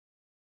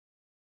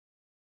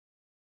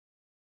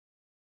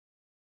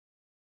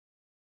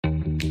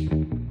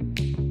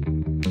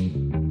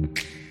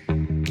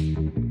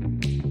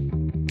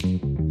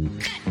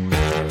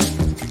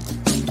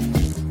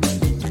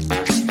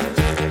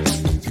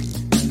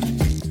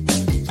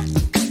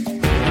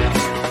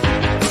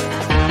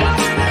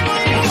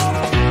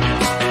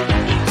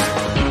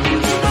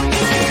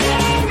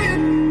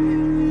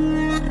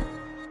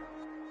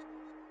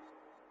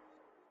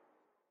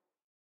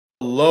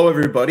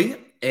everybody,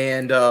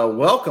 and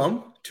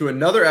welcome to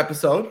another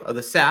episode of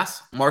the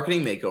SaaS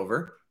Marketing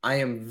Makeover. I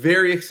am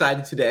very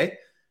excited today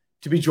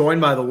to be joined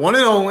by the one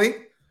and only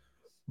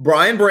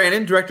Brian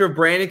Brannon, Director of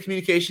Brand and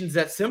Communications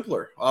at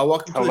Simpler.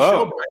 Welcome to the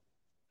show, Brian.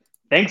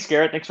 Thanks,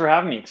 Garrett. Thanks for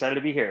having me. Excited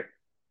to be here.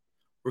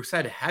 We're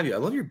excited to have you. I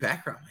love your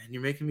background, man.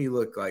 You're making me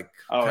look like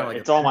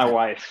it's all my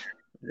wife.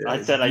 Yeah,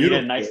 I said I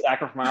needed a nice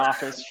backer for my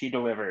office. She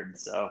delivered.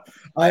 So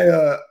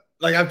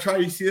I'm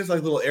trying to see this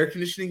little air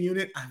conditioning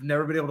unit. I've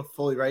never been able to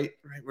fully right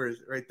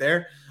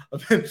there.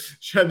 I've been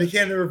trying to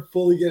can't ever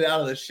fully get it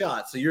out of the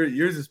shot. So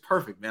yours is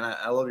perfect, man.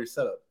 I love your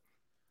setup.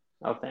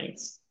 Oh,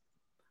 thanks.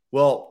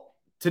 Well,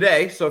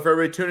 today, so for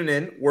everybody tuning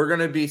in, we're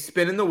gonna be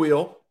spinning the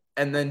wheel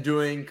and then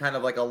doing kind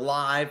of like a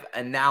live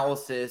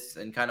analysis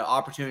and kind of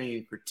opportunity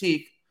and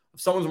critique of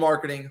someone's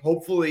marketing.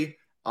 Hopefully,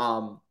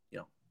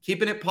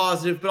 keeping it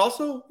positive, but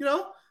also,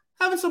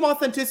 having some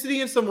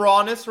authenticity and some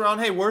rawness around,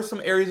 hey, where's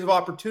some areas of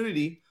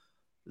opportunity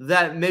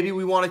that maybe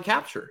we want to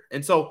capture?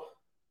 And so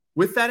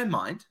with that in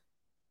mind,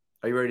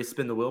 are you ready to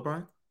spin the wheel,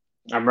 Brian?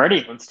 I'm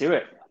ready. Let's do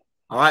it.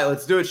 All right,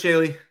 let's do it,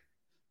 Shaylee.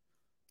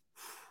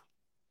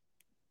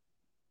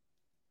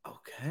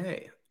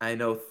 Okay, I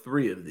know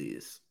 3 of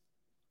these.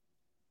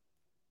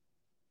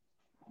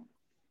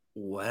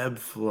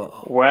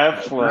 Webflow.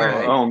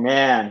 Right. Oh,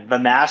 man. The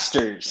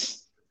masters.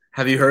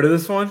 Have you heard of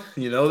this one?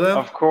 You know them?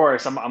 Of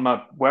course. I'm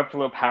a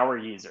Webflow power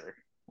user.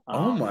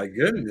 Oh, my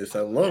goodness.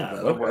 I love that.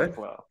 I love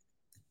Webflow.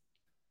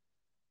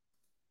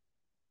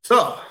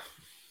 So,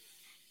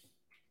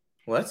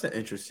 well, that's an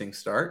interesting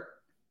start.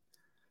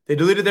 They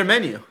deleted their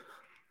menu.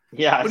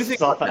 Yeah, what do you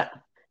think about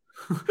that?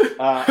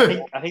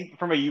 I think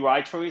from a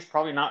UI choice,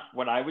 probably not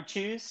what I would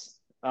choose.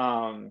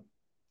 But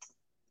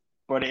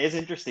it is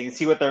interesting to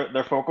see what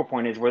their focal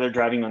point is, where they're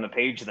driving on the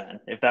page then,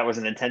 if that was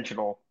an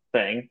intentional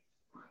thing.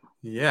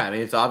 Yeah, I mean,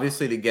 it's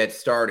obviously to get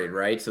started,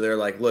 right? So they're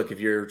like, look, if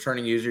you're a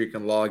returning user, you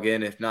can log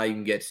in. If not, you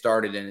can get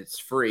started, and it's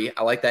free.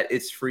 I like that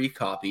it's free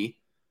copy.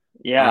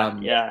 Yeah,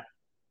 yeah.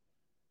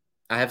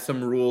 I have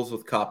some rules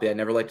with copy. I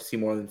never like to see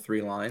more than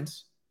 3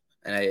 lines.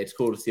 And it's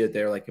cool to see that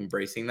they're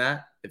embracing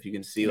that. If you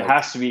can see, it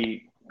has to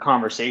be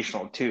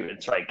conversational too.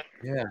 It's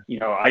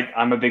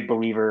I'm a big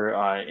believer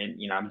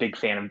in, I'm a big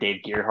fan of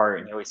Dave Gerhardt,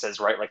 and he always says,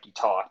 write like you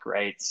talk,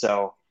 right?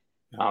 So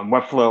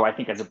Webflow, I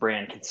think as a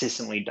brand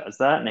consistently does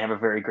that, and they have a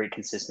very great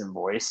consistent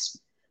voice.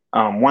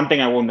 One thing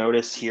I will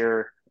notice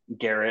here,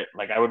 Garrett,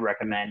 I would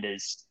recommend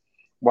is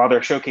while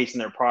they're showcasing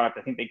their product,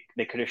 I think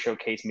they could have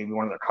showcased maybe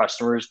one of their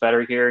customers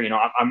better here.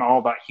 I'm all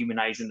about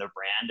humanizing their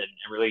brand and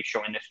really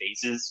showing the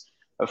faces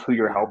of who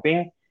you're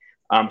helping.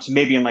 So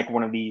maybe in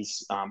one of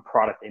these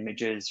product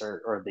images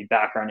or the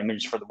background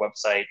image for the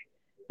website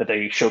that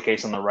they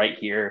showcase on the right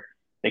here,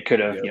 they could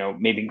have,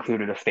 maybe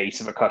included a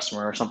face of a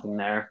customer or something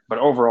there. But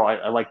overall,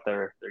 I like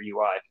their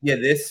UI. Yeah,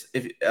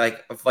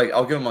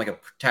 I'll give them a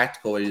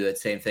tactical way to do that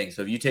same thing.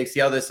 So if you see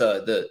how this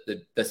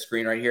the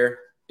screen right here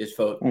is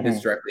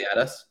directly at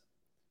us.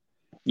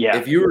 Yeah.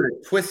 If you were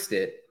to twist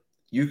it,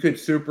 you could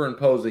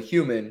superimpose a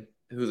human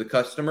who's a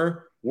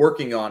customer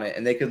working on it,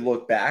 and they could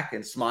look back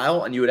and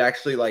smile, and you would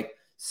actually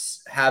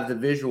have the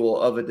visual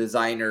of a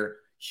designer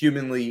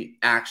humanly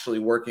actually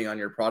working on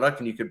your product,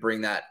 and you could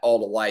bring that all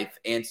to life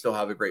and still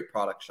have a great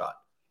product shot.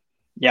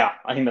 Yeah,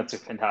 I think that's a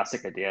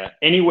fantastic idea.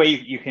 Any way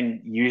you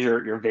can use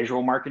your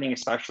visual marketing,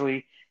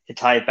 especially to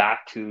tie it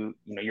back to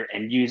your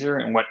end user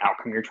and what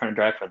outcome you're trying to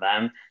drive for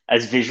them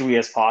as visually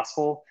as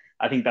possible.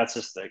 I think that's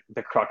just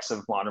the crux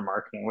of modern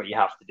marketing, what you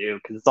have to do,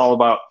 because it's all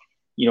about,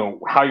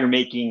 how you're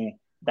making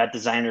that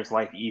designer's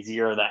life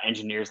easier, that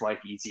engineer's life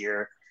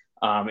easier.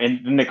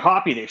 And in the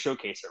copy, they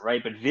showcase it,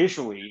 right? But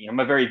visually, I'm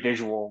a very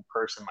visual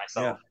person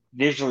myself.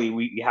 Yeah. Visually,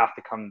 we have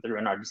to come through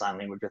in our design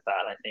language with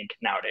that, I think,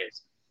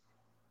 nowadays.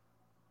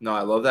 No,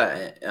 I love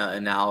that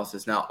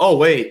analysis. Now, oh,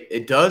 wait,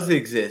 it does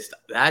exist.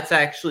 That's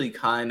actually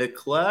kind of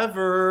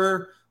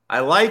clever. I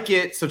like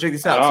it. So check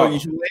this out.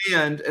 So you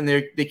land, and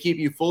they keep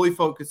you fully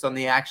focused on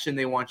the action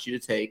they want you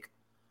to take.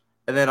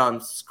 And then on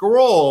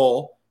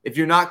scroll, if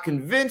you're not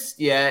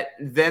convinced yet,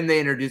 then they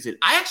introduce it.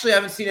 I actually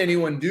haven't seen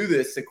anyone do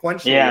this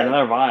sequentially. Yeah, neither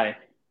have I.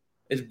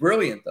 It's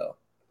brilliant, though.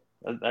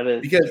 That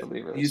is because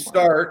really you smart.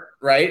 Start,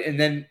 right? And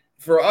then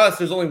for us,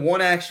 there's only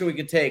one action we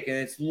can take, and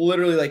it's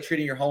literally like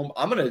treating your home.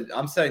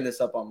 I'm setting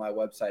this up on my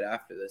website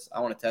after this.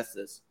 I want to test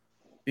this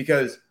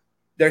because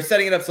they're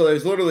setting it up so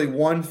there's literally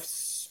one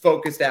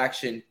focused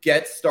action,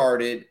 get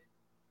started.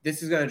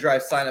 This is going to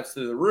drive signups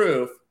through the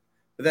roof.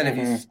 But then if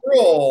you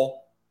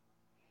scroll,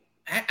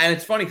 and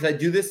it's funny because I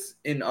do this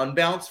in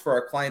Unbounce for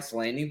our clients'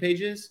 landing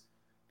pages,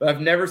 but I've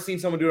never seen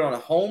someone do it on a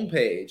home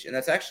page, and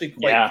that's actually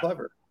quite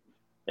clever.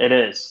 It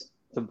is.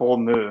 It's a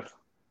bold move.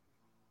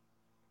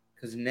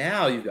 Because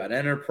now you've got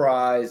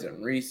enterprise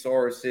and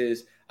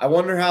resources. I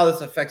wonder how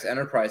this affects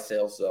enterprise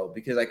sales, though,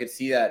 because I could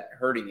see that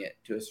hurting it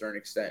to a certain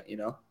extent,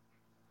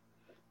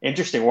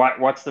 Interesting.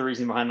 What's the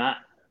reason behind that?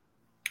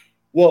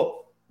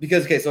 Well,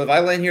 because, so if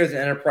I land here as an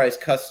enterprise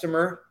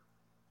customer,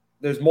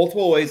 there's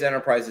multiple ways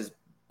enterprises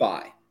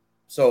buy.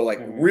 So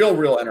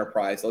real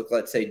enterprise,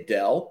 let's say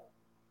Dell,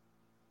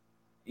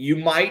 you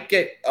might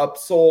get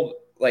upsold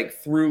like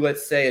through,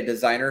 let's say, a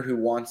designer who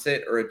wants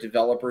it or a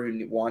developer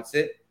who wants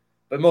it.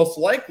 But most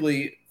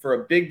likely for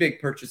a big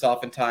purchase,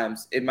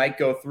 oftentimes it might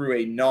go through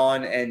a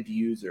non-end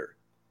user,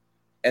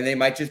 and they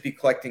might just be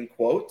collecting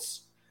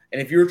quotes.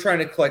 And if you were trying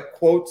to collect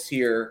quotes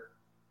here,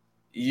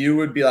 you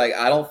would be like,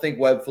 I don't think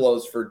Webflow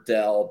is for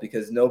Dell,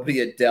 because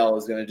nobody at Dell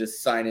is going to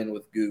just sign in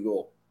with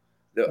Google.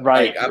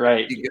 Right, I'm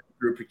right. going to go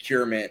through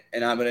procurement,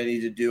 and I'm going to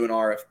need to do an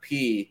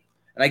RFP.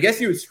 And I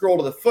guess you would scroll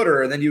to the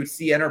footer, and then you would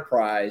see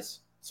enterprise.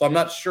 So I'm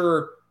not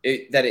sure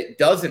that it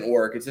doesn't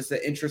work. It's just an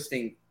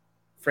interesting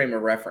frame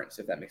of reference,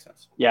 if that makes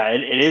sense. Yeah,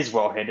 it is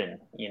well hidden,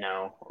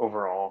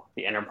 overall,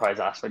 the enterprise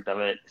aspect of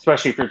it,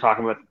 especially if you're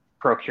talking with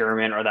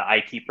procurement or the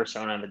IT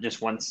persona that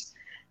just wants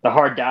the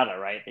hard data,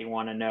 right? They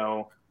want to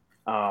know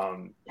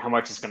how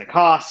much it's going to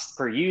cost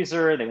per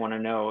user. They want to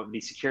know the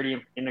security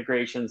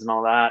integrations and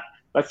all that.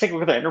 Let's take a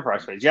look at the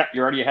enterprise page. Yeah,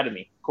 you're already ahead of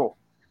me. Cool.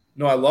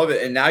 No, I love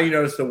it. And now you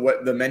notice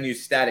the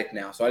menu's static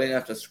now, so I didn't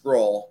have to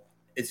scroll.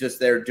 It's just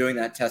they're doing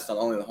that test on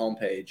only the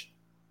homepage.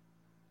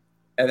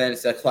 And then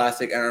it's a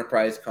classic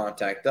enterprise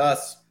contact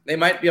us. They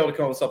might be able to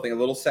come up with something a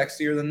little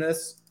sexier than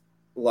this.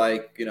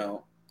 Like,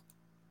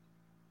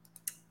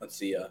 let's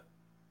see.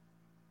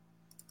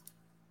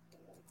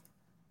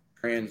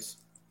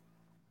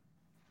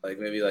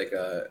 Maybe like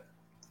a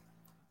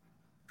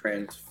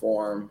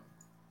transform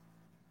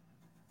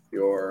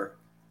your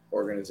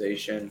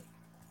organization.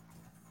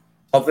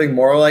 Something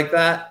more like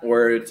that,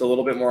 where it's a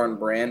little bit more on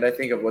brand, I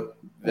think, of what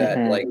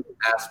that like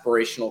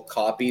aspirational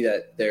copy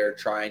that they're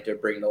trying to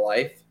bring to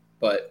life.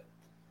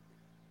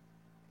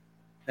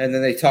 And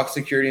then they talk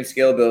security and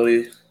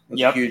scalability.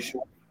 Those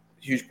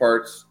huge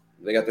parts.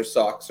 They got their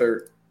SOC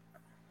cert,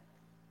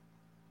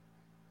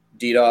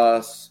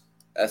 DDoS,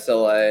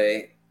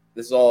 SLA.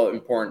 This is all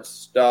important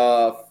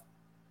stuff.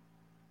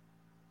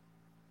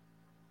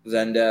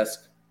 Zendesk.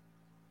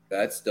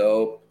 That's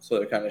dope. So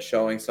they're kind of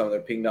showing some of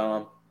their ping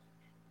dom.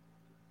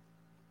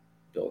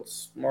 Build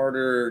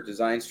smarter,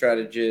 design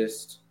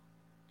strategist,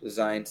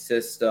 design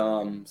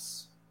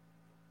systems.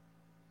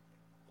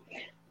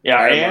 Yeah,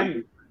 I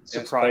am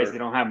surprised they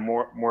don't have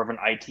more of an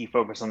IT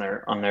focus on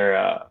their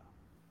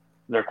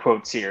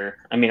quotes here.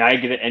 I mean, I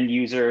give it end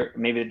user,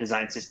 maybe the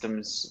design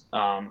systems.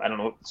 I don't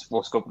know the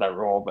full scope of that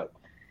role, but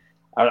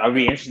I'd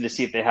be interested to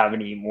see if they have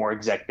any more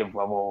executive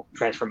level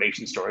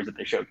transformation stories that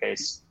they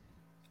showcase.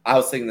 I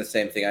was thinking the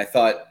same thing. I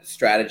thought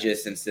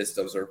strategists and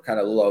systems are kind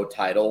of low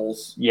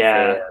titles.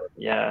 Yeah.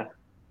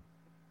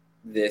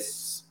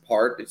 This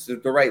part, it's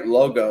the right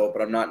logo,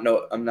 but I'm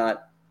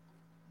not.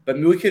 But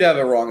we could have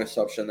a wrong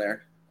assumption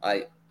there.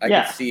 I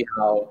could see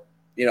how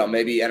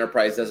maybe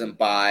enterprise doesn't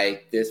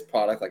buy this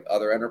product like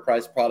other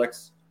enterprise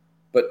products,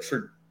 but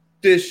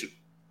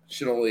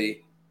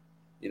traditionally,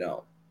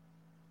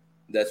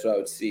 that's what I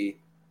would see.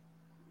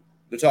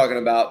 They're talking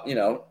about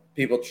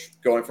people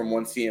going from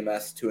one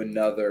CMS to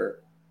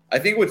another. I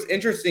think what's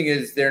interesting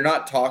is they're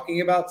not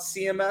talking about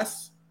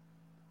CMS,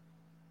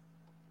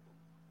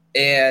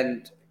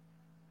 and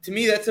to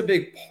me, that's a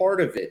big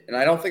part of it. And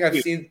I don't think I've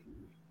seen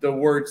the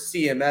word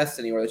CMS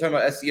anywhere. They're talking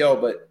about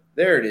SEO, but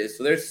there it is.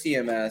 So there's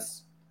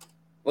CMS.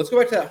 Let's go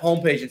back to that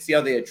homepage and see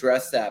how they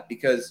address that,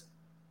 because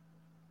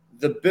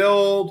the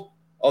build,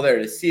 there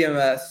it is,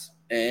 CMS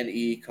and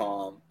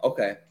e-com.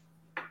 Okay.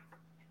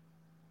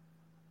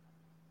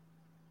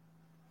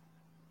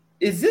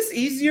 Is this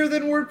easier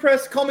than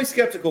WordPress? Call me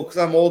skeptical because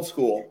I'm old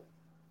school.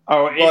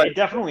 Oh, it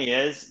definitely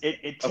is.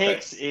 It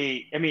takes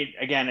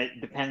again, it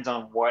depends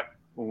on what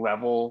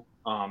level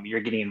you're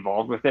getting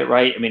involved with it,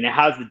 right? I mean, it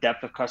has the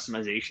depth of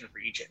customization for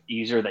each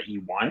user that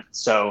you want.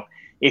 So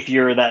if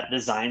you're that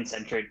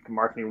design-centric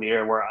marketing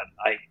leader where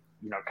I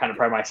kind of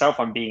pride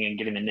myself on being and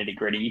getting the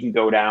nitty-gritty, you can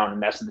go down and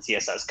mess with the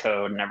CSS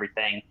code and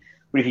everything.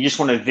 But if you just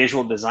want a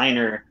visual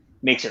designer, it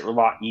makes it a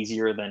lot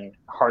easier than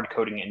hard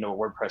coding it into a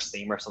WordPress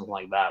theme or something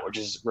like that, which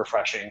is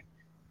refreshing.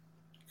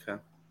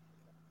 Okay.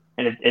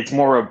 And it's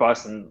more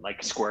robust than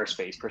like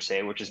Squarespace per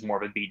se, which is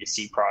more of a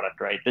B2C product,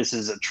 right? This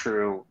is a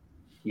true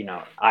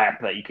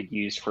app that you could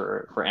use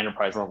for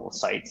enterprise level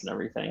sites and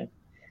everything,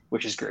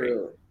 which is great.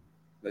 Really?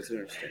 That's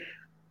interesting.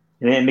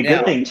 And the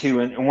good thing too,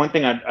 and one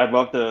thing I'd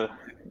love to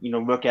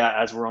look at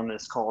as we're on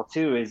this call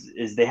too,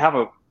 is they have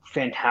a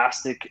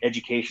fantastic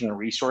education and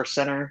resource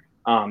center.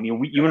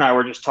 You and I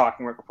were just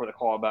talking right before the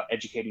call about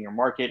educating your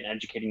market and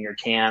educating your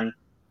TAM,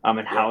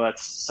 and how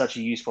that's such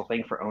a useful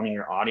thing for owning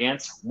your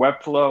audience.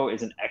 Webflow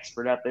is an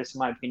expert at this, in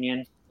my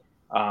opinion.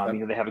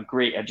 They have a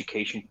great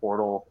education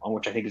portal,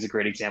 which I think is a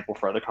great example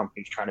for other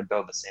companies trying to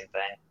build the same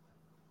thing.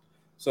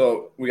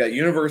 So we got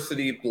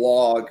university,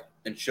 blog,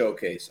 and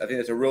showcase. I think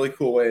that's a really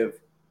cool way of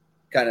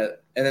and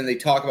then they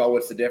talk about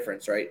what's the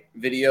difference, right?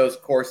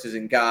 Videos, courses,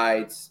 and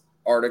guides,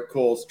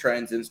 articles,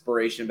 trends,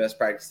 inspiration, best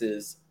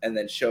practices, and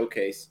then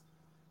showcase.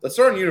 Let's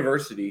start on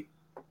university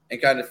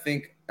and kind of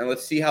think, and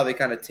let's see how they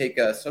kind of take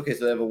us. Okay,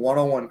 so they have a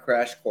 101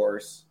 crash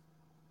course.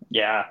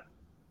 Yeah.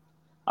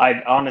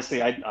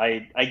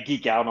 I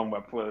geek out on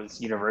Webflow's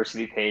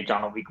university page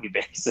on a weekly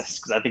basis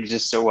because I think it's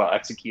just so well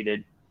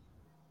executed.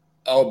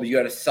 Oh, but you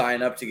got to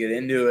sign up to get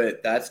into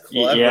it. That's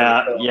clever.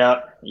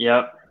 Yeah,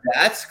 yep.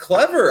 That's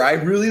clever. I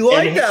really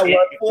like that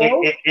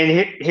Webflow.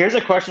 And here's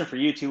a question for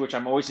you too, which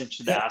I'm always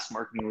interested to ask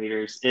marketing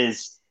leaders: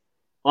 is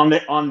on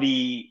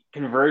the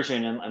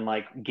conversion and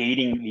like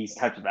gating these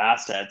types of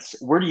assets.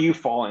 Where do you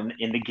fall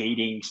in the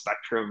gating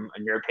spectrum,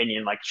 in your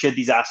opinion? Like, should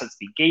these assets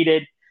be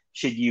gated?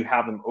 Should you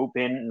have them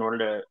open in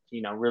order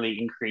to really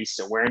increase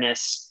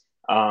awareness?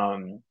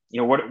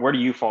 Where do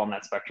you fall in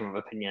that spectrum of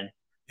opinion?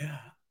 Yeah,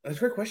 that's a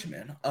great question,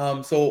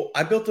 man. So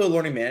I built a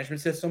learning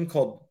management system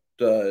called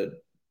the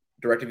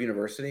Directive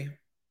University.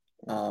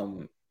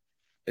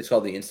 It's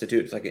called the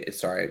Institute.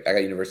 Sorry, I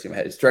got university in my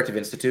head. It's Directive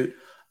Institute.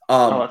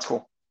 Oh, that's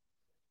cool.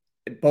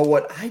 But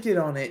what I did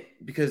on it,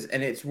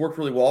 and it's worked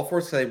really well for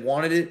us because I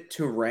wanted it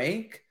to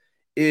rank,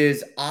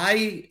 is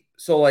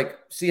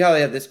see how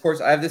they have this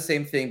course? I have the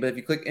same thing, but if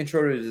you click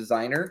Intro to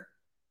Designer,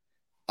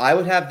 I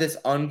would have this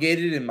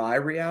ungated in my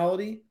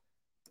reality,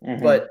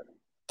 but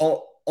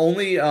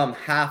only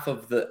half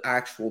of the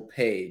actual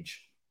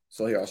page.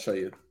 So here, I'll show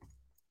you.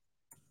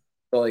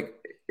 So like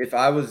if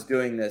I was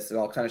doing this, and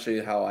I'll kind of show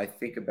you how I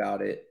think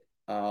about it,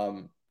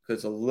 because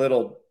it's a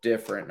little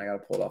different. I got to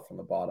pull it off from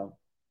the bottom.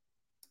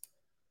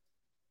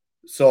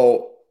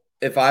 So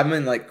if I'm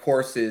in like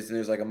courses and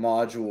there's like a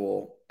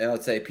module, and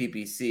let's say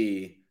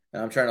PPC,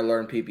 and I'm trying to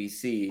learn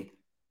PPC,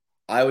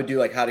 I would do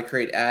like how to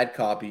create ad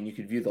copy, and you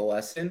could view the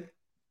lesson,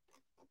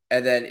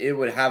 and then it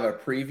would have a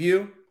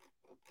preview,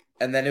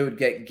 and then it would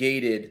get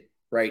gated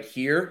right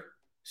here.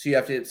 So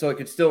it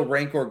could still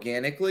rank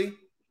organically,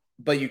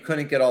 but you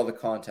couldn't get all the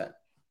content.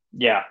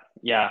 Yeah,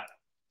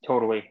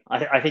 totally.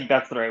 I think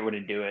that's the right way to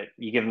do it.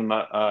 You give them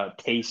a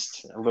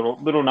taste, a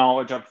little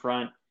knowledge up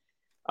front.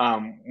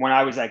 When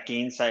I was at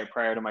Gainsight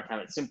prior to my time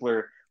at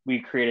Simpler, we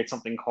created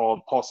something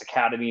called Pulse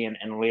Academy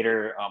and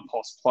later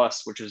Pulse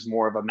Plus, which is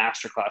more of a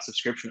masterclass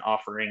subscription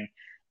offering.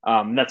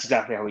 That's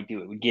exactly how we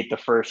do it. We get the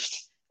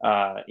first,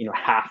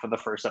 half of the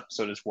first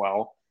episode as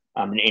well,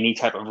 and any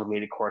type of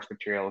related course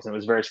materials, and it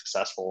was very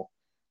successful.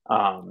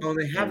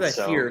 They have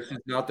that here. It's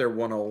not their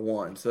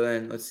 101. So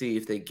then let's see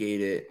if they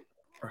gate it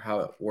or how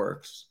it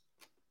works.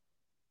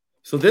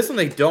 So this one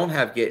they don't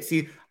have gate.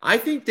 See, I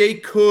think they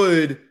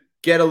could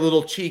get a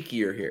little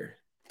cheekier here.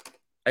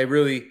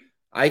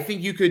 I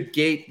think you could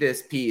gate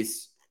this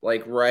piece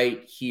like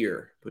right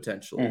here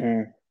potentially.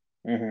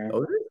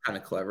 Oh, this is kind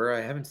of clever.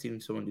 I haven't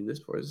seen someone do this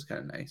before. This is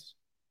kind of nice.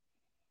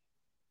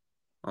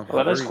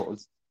 That is cool.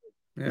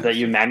 Is that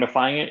you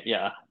magnifying it?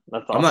 Yeah,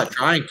 that's awesome. I'm not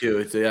trying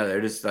to.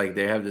 They're just like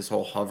they have this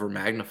whole hover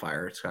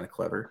magnifier. It's kind of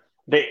clever.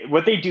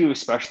 What they do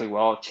especially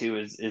well too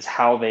is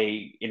how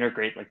they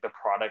integrate like the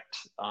product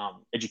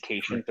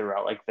education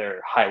throughout like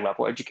their high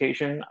level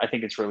education. I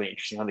think it's really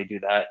interesting how they do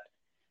that.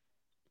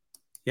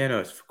 Yeah, no,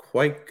 it's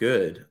quite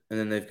good. And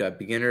then they've got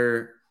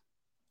beginner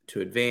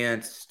to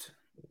advanced,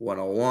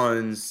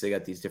 101s. They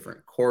got these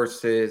different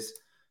courses,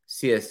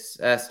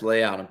 CSS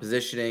layout and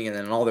positioning, and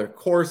then all their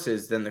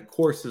courses, then the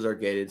courses are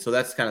gated. So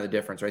that's kind of the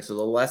difference, right? So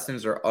the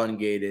lessons are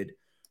ungated,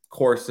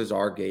 courses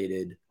are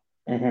gated.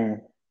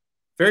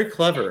 Very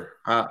clever.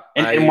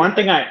 And one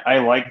thing I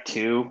like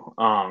too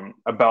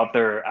about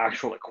their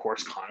actual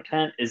course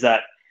content is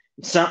that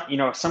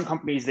some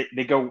companies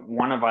they go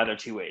one of either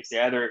two ways. They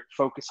either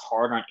focus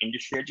hard on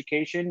industry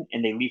education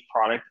and they leave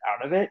product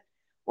out of it,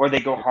 or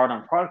they go hard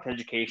on product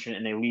education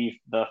and they leave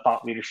the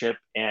thought leadership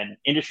and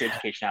industry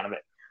education out of it.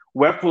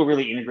 Webflow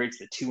really integrates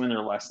the two in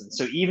their lessons.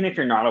 So even if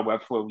you're not a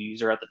Webflow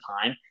user at the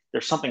time,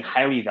 there's something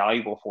highly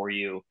valuable for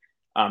you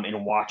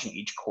in watching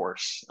each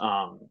course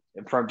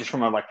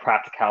from a like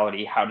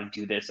practicality, how to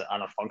do this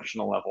on a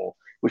functional level,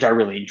 which I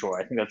really enjoy.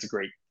 I think that's a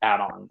great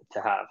add-on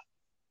to have.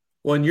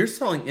 When you're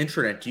selling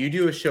intranet, do you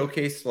do a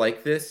showcase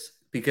like this?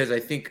 Because I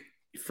think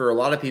for a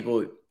lot of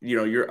people,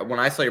 when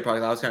I saw your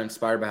product, I was kind of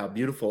inspired by how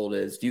beautiful it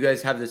is. Do you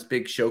guys have this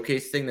big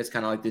showcase thing that's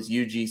kind of like this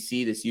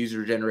UGC, this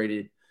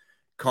user-generated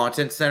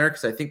content center?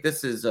 Because I think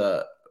this is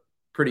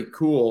pretty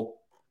cool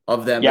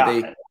of them.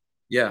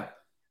 Yeah.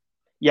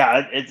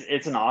 Yeah,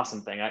 it's an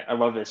awesome thing. I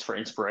love this for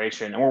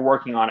inspiration, and we're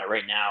working on it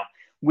right now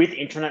with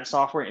internet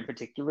software in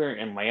particular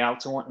and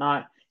layouts and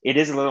whatnot. It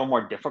is a little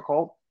more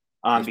difficult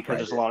because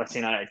there's a lot of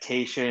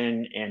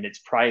sanitization and it's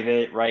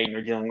private, right? And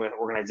you're dealing with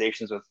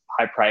organizations with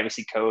high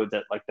privacy codes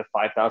at like the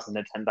 5,000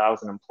 to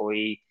 10,000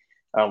 employee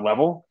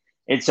level.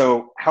 And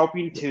so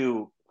helping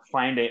to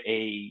find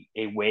a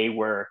way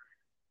where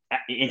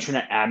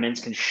internet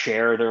admins can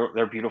share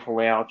their beautiful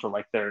layouts or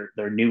like their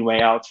new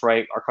layouts,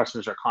 right? Our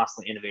customers are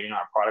constantly innovating on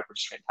our product,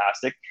 which is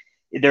fantastic.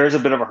 There is a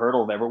bit of a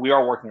hurdle there, but we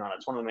are working on it.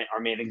 It's one of our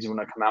main things we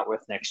want to come out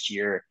with next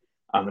year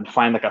and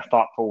find like a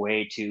thoughtful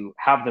way to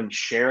have them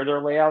share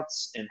their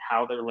layouts and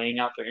how they're laying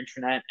out their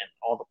intranet and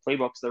all the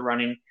playbooks they're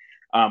running,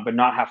 but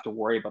not have to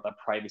worry about that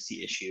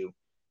privacy issue.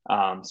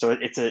 So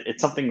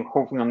it's something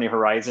hopefully on the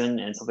horizon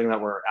and something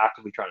that we're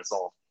actively trying to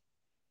solve.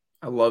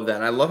 I love that.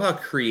 And I love how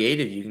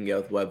creative you can get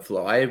with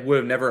Webflow. I would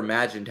have never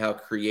imagined how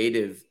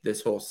creative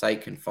this whole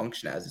site can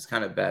function as. It's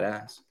kind of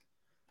badass.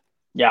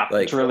 Yeah,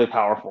 it's really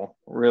powerful.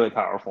 Really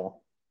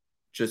powerful.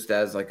 Just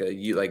as like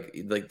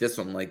this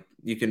one, like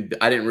you can,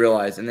 I didn't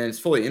realize, and then it's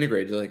fully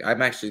integrated. Like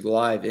I'm actually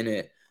live in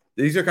it.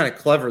 These are kind of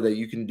clever that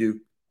you can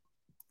do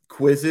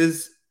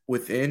quizzes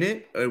within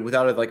it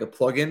without a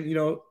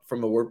plugin,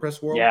 from the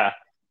WordPress world. Yeah.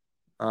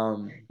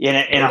 That's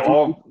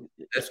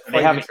they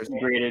quite have interesting.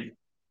 integrated.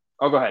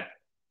 Oh, go ahead.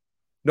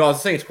 No, I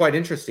was saying it's quite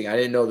interesting. I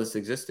didn't know this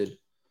existed.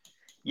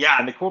 Yeah,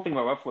 and the cool thing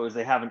about Webflow is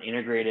they have an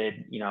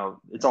integrated,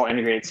 it's all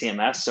integrated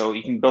CMS, so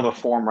you can build a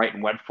form right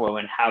in Webflow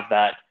and have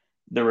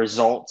the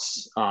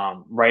results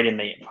right in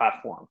the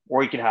platform,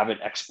 or you could have it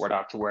export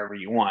out to wherever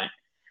you want.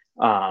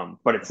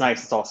 But it's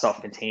nice; it's all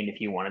self-contained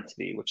if you want it to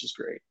be, which is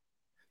great.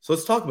 So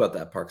let's talk about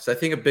that part, because I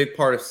think a big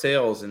part of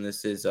sales in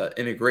this is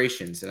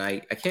integrations, and I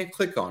can't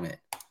click on it.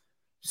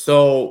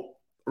 So,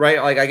 right,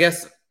 I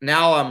guess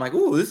now I'm like,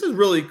 ooh, this is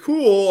really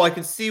cool. I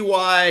can see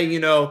why,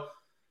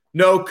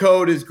 no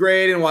code is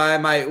great and why I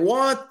might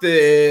want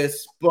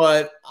this,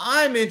 but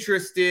I'm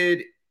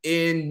interested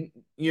in,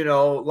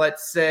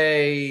 let's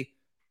say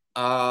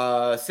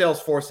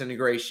Salesforce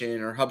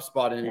integration or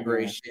HubSpot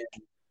integration.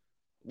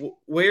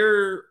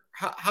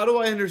 How do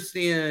I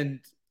understand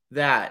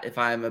that if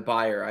I'm a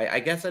buyer? I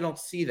guess I don't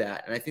see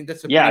that. And I think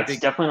that's it's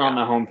definitely on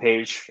the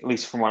homepage, at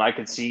least from what I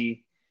could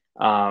see.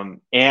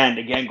 And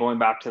again, going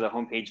back to the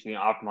homepage being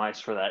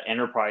optimized for that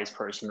enterprise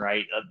person,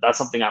 right? That's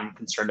something I'm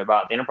concerned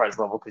about at the enterprise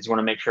level, because you want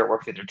to make sure it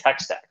works with your tech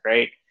stack,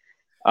 right?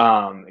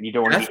 And you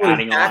don't want to be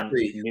adding on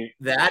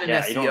that and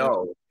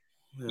SEO.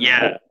 You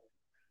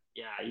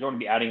don't want to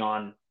be adding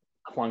on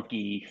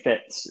clunky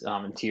fits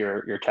into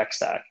your tech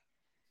stack.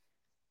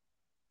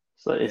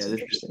 So it's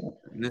interesting.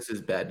 This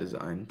is bad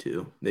design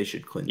too. They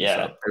should clean this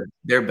up.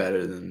 They're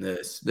better than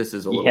this. This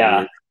is a little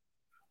weird.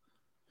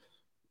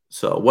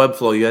 So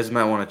Webflow, you guys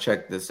might want to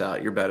check this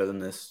out. You're better than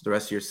this. The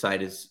rest of your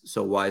site is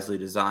so wisely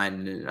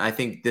designed. And I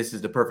think this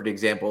is the perfect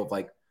example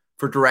of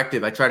for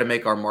Directive, I try to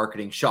make our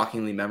marketing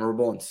shockingly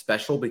memorable and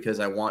special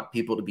because I want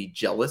people to be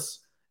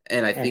jealous.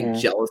 And I think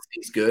jealousy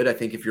is good. I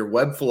think if you're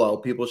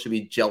Webflow, people should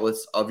be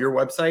jealous of your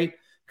website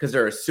because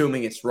they're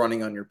assuming it's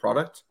running on your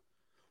product.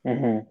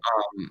 And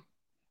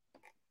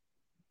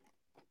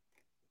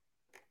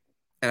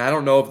I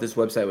don't know if this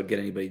website would get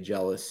anybody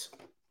jealous.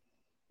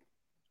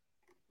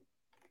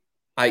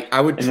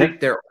 I would treat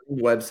their own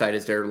website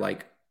as their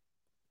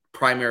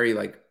primary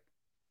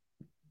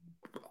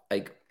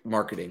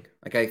marketing.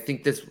 I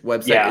think this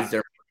website is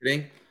their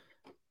marketing,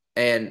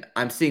 and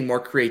I'm seeing more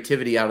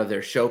creativity out of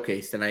their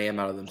showcase than I am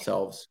out of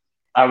themselves.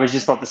 I was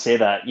just about to say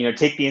that,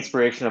 take the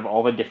inspiration of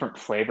all the different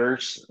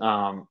flavors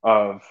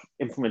of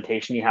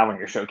implementation you have on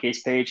your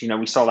showcase page.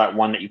 We saw that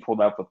one that you pulled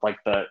up with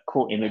the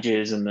cool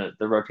images and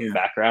the rotating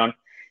background.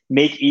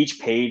 Make each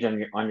page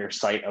on your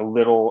site a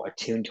little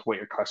attuned to what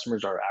your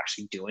customers are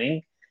actually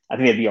doing. I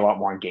think it'd be a lot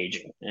more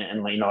engaging.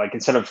 And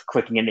instead of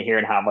clicking into here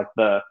and have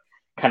the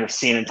kind of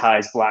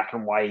sanitized black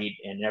and white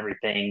and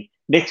everything,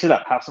 mix it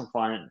up, have some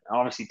fun, and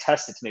obviously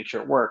test it to make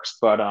sure it works.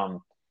 But I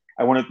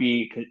wouldn't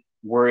be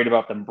worried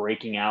about them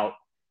breaking out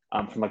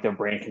from their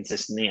brand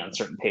consistency on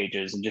certain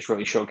pages and just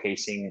really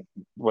showcasing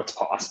what's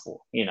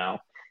possible, because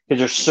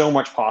there's so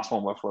much possible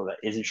in Webflow that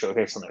isn't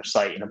showcased on their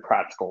site in a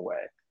practical way.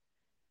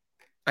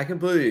 I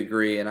completely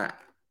agree, and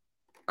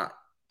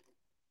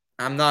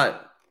I'm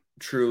not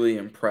truly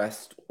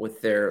impressed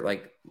with their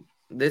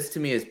this. To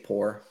me is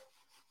poor.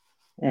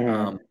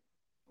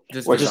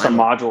 Just a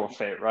module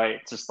fit, right?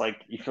 It's just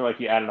you feel like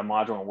you added a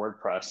module in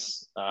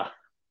WordPress.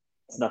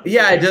 It's nothing.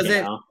 Yeah, it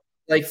doesn't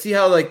see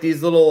how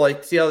these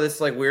little see how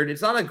this weird.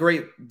 It's not a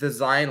great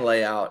design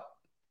layout,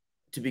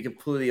 to be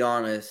completely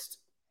honest,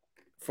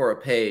 for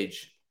a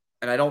page,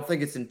 and I don't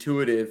think it's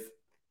intuitive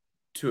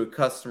to a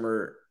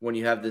customer when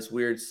you have this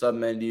weird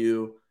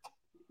submenu,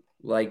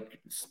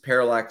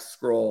 parallax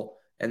scroll,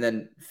 and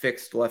then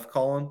fixed left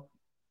column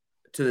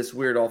to this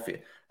weird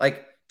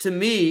to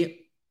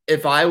me,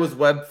 if I was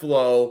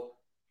Webflow,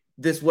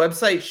 this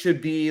website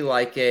should be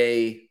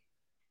a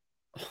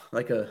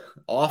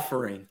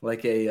offering,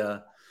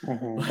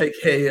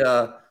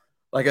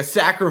 a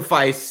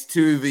sacrifice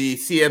to the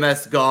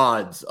CMS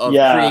gods of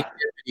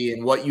creativity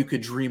and what you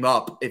could dream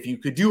up. If you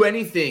could do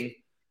anything,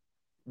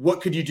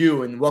 what could you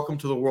do? And welcome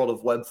to the world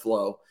of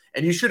Webflow.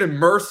 And you should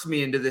immerse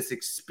me into this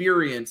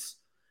experience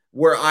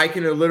where I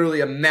can literally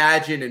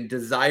imagine and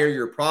desire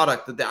your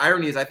product. But the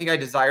irony is I think I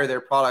desire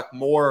their product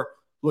more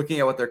looking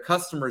at what their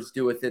customers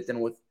do with it than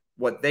with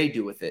what they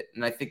do with it.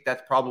 And I think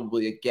that's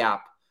probably a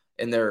gap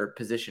in their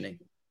positioning.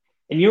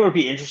 And what would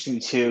be interesting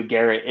too,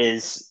 Garrett,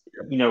 is,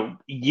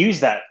 use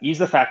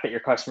the fact that your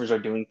customers are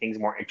doing things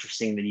more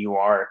interesting than you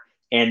are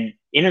and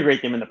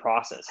integrate them in the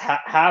process.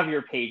 Have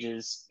your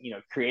pages,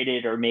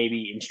 created or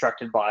maybe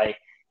instructed by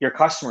your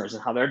customers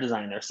and how they're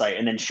designing their site,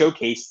 and then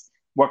showcase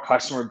what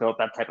customer built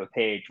that type of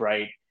page,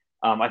 right?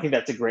 I think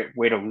that's a great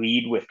way to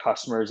lead with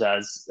customers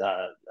as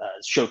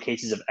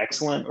showcases of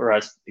excellent or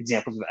as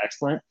examples of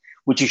excellent,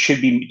 which you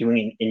should be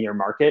doing in your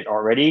market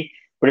already.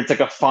 But it's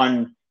a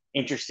fun,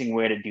 interesting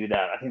way to do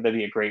that. I think that'd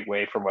be a great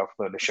way for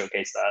Webflow to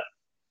showcase that.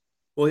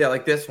 Well, yeah,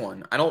 this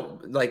one. I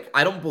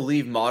don't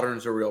believe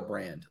Modern's a real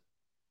brand.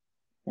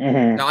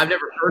 Now, I've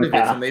never heard of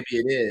it, so maybe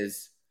it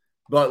is.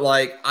 But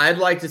I'd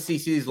like to see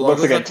these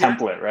logos. It looks like a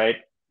template, right?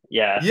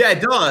 Yeah. Yeah,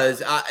 it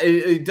does.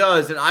 It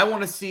does, and I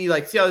want to see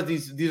see how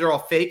these are all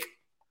fake.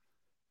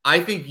 I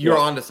think you're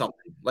onto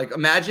something. Like,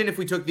 imagine if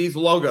we took these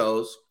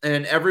logos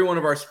and every one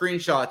of our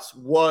screenshots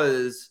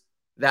was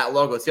that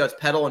logo. See how it's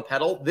pedal and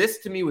pedal? This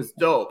to me was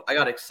dope. I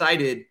got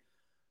excited,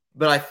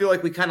 but I feel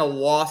like we kind of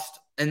lost.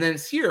 And then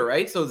it's here,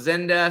 right? So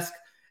Zendesk,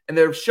 and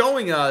they're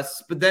showing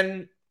us, but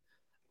then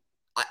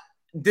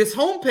this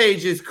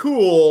homepage is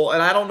cool,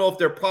 and I don't know if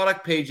their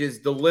product pages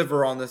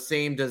deliver on the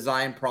same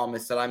design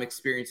promise that I'm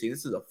experiencing.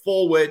 This is a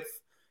full width,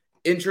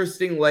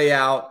 interesting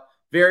layout,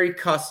 very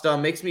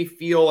custom, makes me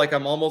feel like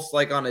I'm almost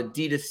like on a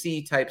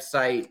D2C type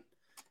site.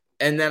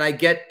 And then I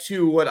get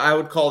to what I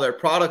would call their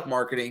product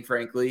marketing,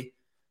 frankly,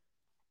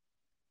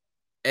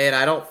 and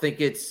I don't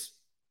think it's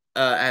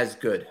as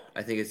good.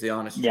 I think it's the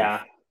honest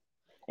truth.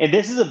 And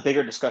this is a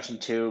bigger discussion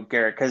too,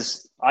 Garrett,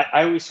 because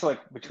I always feel like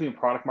between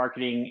product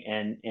marketing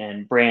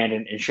and brand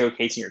and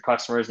showcasing your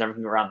customers and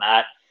everything around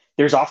that,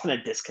 there's often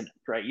a disconnect,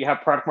 right? You have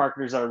product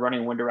marketers that are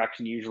running one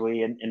direction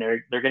usually, and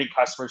they're getting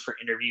customers for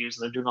interviews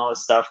and they're doing all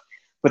this stuff,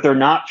 but they're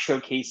not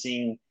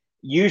showcasing,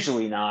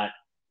 usually not,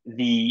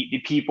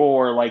 the people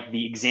or like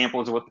the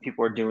examples of what the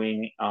people are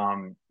doing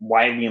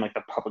widely in like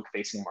the public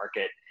facing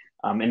market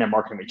in their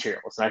marketing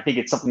materials. And I think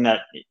it's something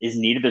that is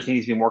needed. There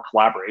needs to be more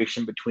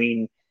collaboration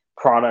between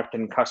product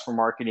and customer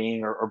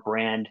marketing or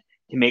brand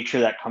to make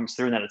sure that comes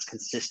through and that it's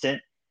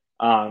consistent.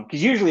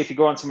 Because usually if you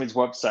go on somebody's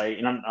website,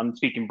 and I'm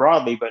speaking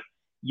broadly, but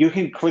you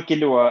can click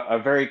into a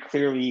very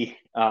clearly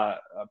a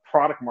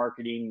product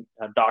marketing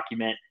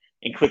document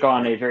and click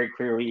on a very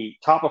clearly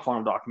top of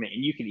funnel document,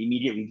 and you can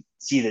immediately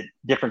see the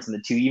difference in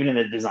the two, even in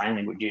the design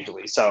language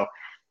usually. So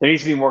there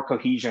needs to be more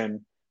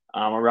cohesion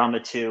around the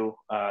two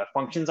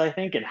functions, I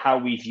think, and how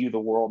we view the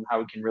world and how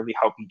we can really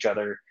help each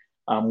other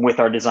with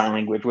our design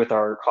language, with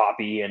our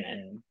copy,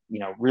 and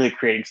really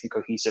creating some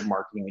cohesive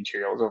marketing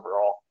materials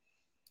overall.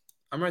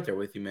 I'm right there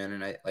with you, man.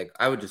 And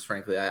I would just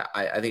frankly,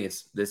 I think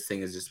this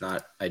thing is just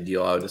not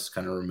ideal. I would just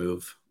kind of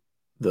remove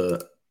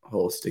the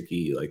whole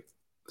sticky like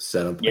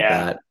setup like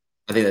that.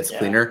 I think that's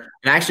cleaner.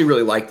 And I actually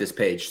really like this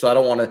page. So I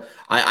don't want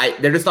to,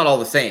 they're just not all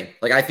the same.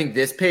 Like I think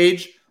this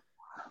page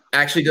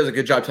actually does a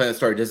good job telling the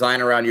story,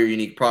 design around your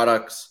unique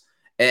products.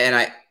 And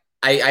I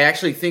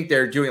actually think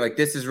they're doing like,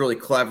 this is really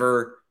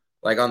clever.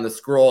 Like on the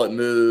scroll, it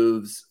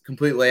moves,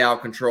 complete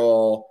layout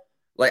control.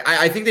 Like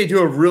I think they do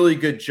a really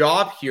good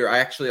job here. I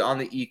actually on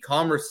the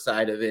e-commerce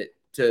side of it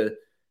to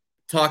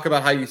talk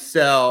about how you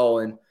sell.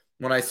 And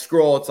when I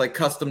scroll, it's like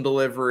custom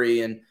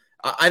delivery. And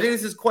I think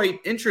this is quite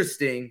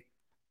interesting.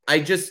 I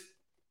just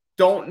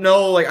don't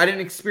know. Like I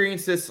didn't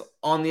experience this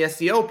on the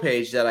SEO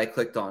page that I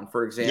clicked on,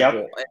 for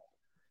example.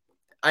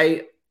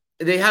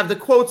 They have the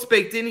quotes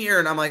baked in here,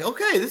 and I'm like,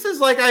 okay, this is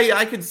like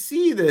I could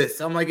see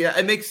this. I'm like,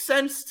 it makes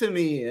sense to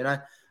me, and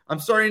I'm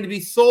starting to be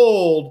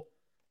sold.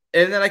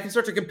 And then I can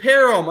start to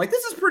compare them. Like,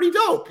 this is pretty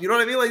dope. You know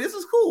what I mean? Like, this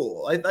is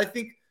cool. I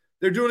think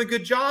they're doing a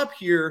good job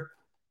here,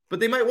 but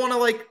they might want to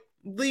like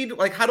lead.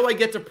 Like, how do I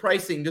get to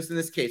pricing just in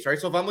this case, right?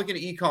 So if I'm looking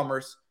at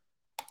e-commerce,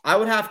 I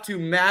would have to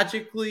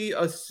magically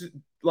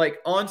like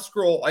on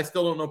scroll. I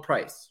still don't know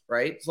price,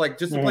 right? It's like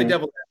just to play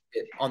devil's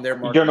advocate on their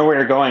market. You don't know where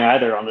you're going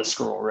either on the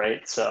scroll,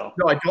 right? So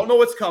no, I don't know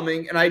what's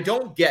coming, and I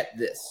don't get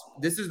this.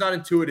 This is not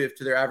intuitive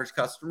to their average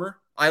customer.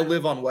 I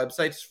live on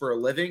websites for a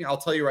living. I'll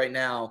tell you right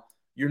now.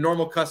 Your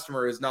normal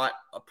customer is not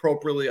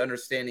appropriately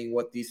understanding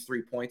what these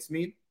 3 points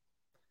mean.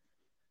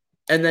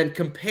 And then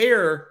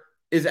compare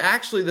is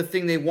actually the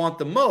thing they want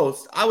the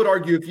most. I would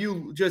argue if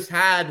you just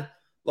had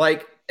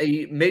like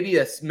maybe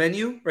a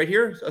menu right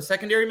here, a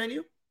secondary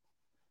menu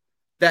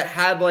that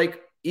had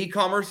like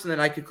e-commerce, and then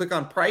I could click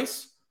on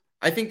price.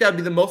 I think that would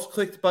be the most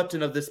clicked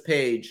button of this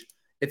page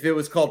if it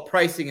was called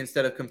pricing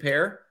instead of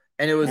compare,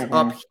 and it was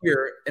up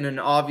here in an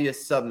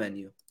obvious submenu.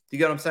 Do you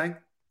get what I'm saying?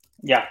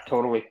 Yeah,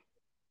 totally.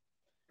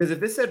 Because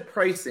if it said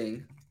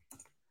pricing,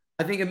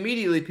 I think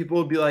immediately people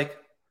would be like,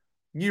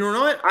 you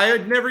know what? I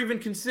had never even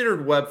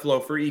considered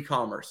Webflow for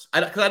e-commerce.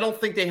 Because I don't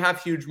think they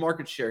have huge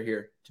market share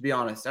here, to be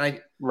honest. And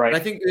I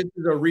think this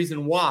is a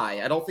reason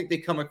why. I don't think they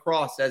come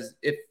across as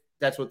if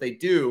that's what they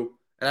do.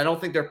 And I don't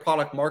think their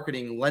product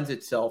marketing lends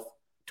itself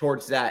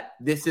towards that.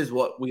 This is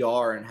what we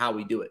are and how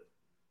we do it.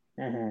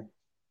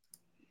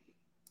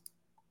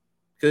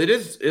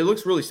 Because it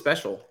looks really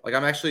special. Like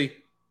I think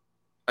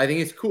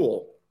it's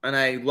cool. And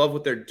I love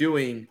what they're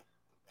doing.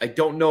 I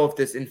don't know if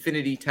this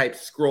infinity type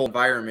scroll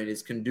environment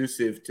is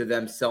conducive to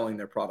them selling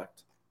their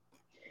product.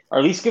 Or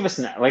at least give us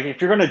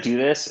if you're going to do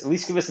this, at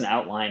least give us an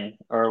outline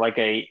or like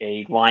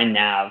a line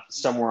nav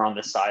somewhere on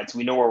the side so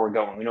we know where we're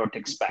going. We know what to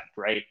expect,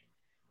 right?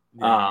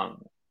 Yeah.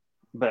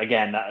 But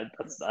again,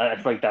 I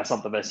feel like that's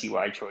not the best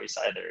UI choice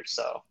either.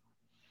 So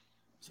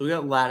we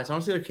got Lattice. I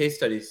want to see their case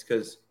studies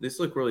because these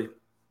look really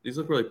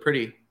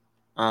pretty.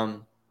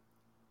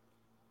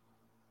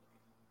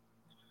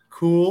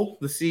 Cool.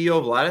 The CEO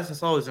of Lattice.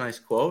 That's always a nice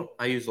quote.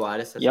 I use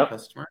Lattice as a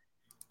customer.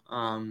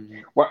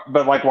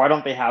 But like, why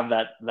don't they have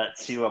that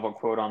C-level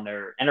quote on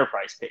their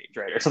enterprise page,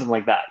 right, or something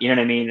like that? You know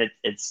what I mean?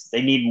 It's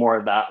they need more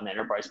of that on the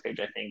enterprise page.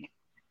 I think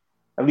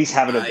at least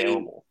have it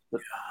available.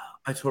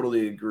 I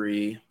totally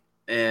agree,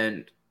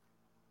 and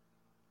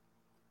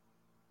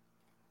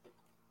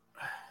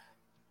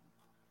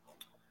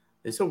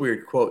It's a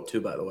weird quote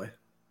too, by the way.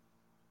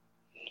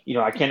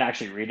 I can't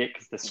actually read it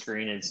because the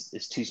screen is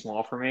too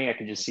small for me. I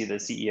can just see the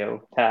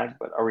CEO tag,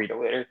 but I'll read it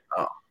later.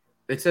 Oh.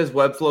 It says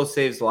Webflow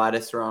saves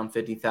Lattice around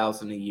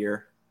 $50,000 a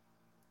year.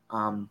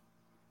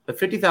 But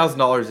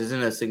 $50,000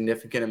 isn't a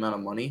significant amount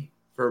of money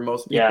for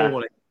most people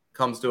when it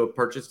comes to a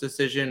purchase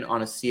decision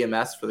on a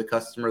CMS for the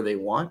customer they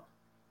want.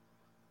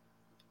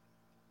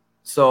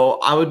 So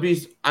I'd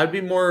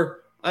be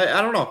more.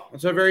 I don't know.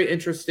 It's a very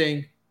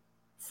interesting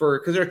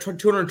because there are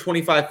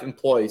 225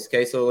 employees.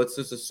 Okay, so let's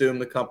just assume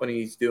the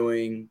company's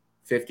doing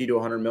 50 to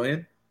 100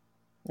 million.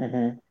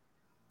 Mm-hmm.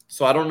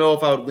 So I don't know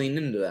if I would lean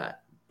into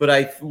that, but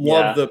I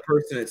love the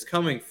person it's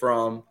coming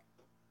from.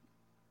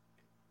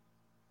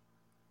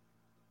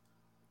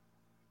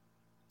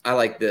 I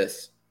like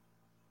this.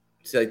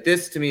 So like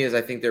this to me is,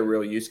 I think, their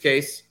real use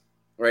case,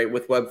 right?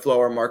 With Webflow,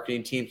 our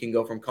marketing team can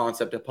go from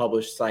concept to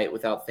published site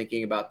without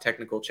thinking about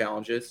technical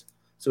challenges.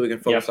 So we can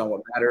focus on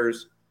what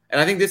matters. And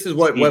I think this is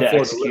what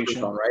Webflow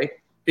delivers on, right?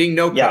 Being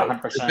no code. Yeah,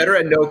 100%. They're better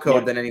at no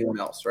code than anyone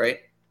else, right?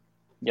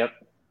 Yep.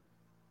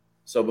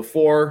 So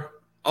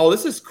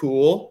this is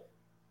cool.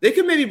 They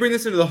can maybe bring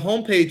this into the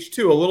homepage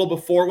too, a little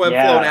before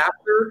Webflow and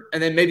after,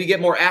 and then maybe get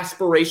more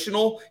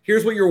aspirational.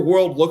 Here's what your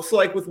world looks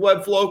like with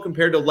Webflow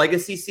compared to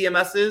legacy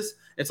CMSs.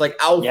 It's like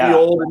out the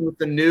old and with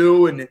the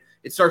new, and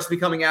it starts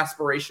becoming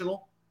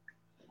aspirational.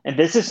 And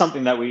this is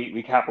something that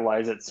we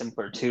capitalize at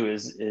Simpler too,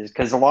 is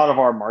because a lot of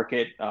our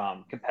market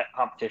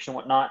competition and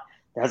whatnot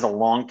has a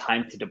long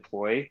time to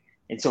deploy.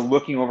 And so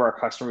looking over our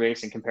customer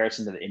base in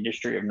comparison to the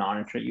industry of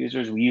non-internet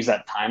users, we use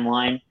that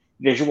timeline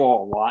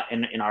visual a lot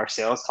in our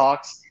sales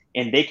talks.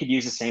 And they could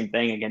use the same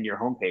thing again to your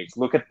homepage.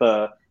 Look at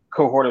the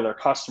cohort of their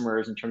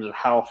customers in terms of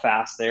how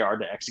fast they are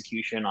to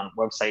execution on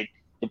website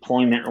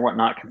deployment or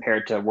whatnot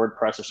compared to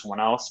WordPress or someone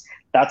else.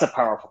 That's a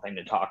powerful thing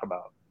to talk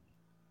about.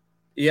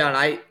 Yeah,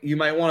 and you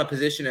might want to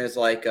position it as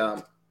like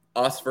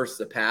us versus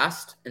the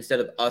past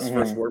instead of us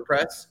versus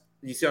WordPress.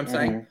 You see what I'm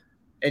saying?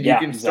 And you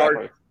can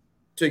start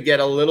to get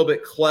a little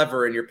bit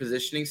clever in your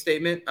positioning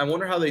statement. I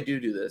wonder how they do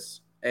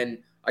this. And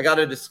I got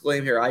to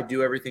disclaim here, I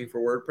do everything for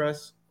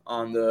WordPress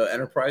on the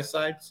enterprise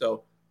side.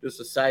 So just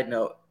a side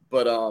note,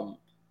 but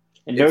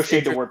and no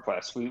shade to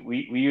WordPress.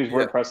 We use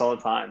WordPress all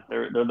the time.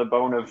 They're the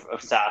bone of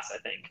SaaS, I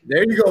think.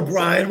 There you go,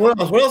 Brian. What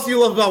else do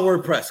you love about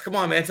WordPress? Come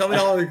on, man. Tell me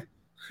all.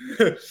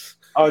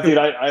 Oh, dude,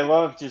 I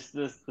love just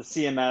the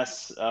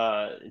CMS.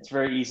 It's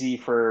very easy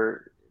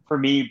for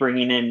me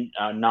bringing in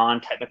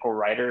non-technical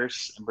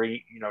writers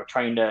and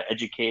trying to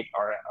educate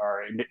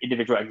our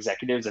individual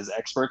executives as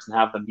experts and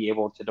have them be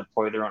able to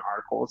deploy their own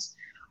articles.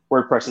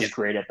 WordPress is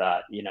great at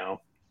that,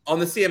 On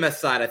the CMS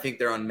side, I think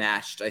they're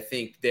unmatched. I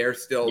think they're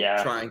still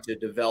trying to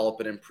develop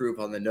and improve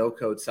on the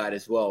no-code side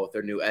as well with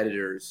their new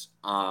editors.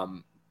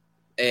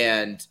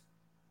 And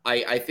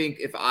I think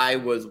if I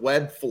was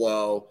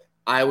Webflow,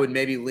 I would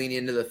maybe lean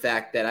into the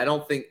fact that I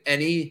don't think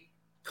any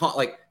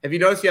have you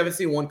noticed you haven't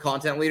seen one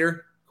content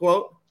leader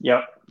quote?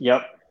 Yep.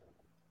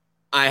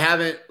 I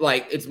haven't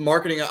it's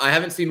marketing. I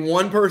haven't seen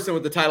one person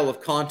with the title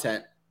of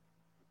content.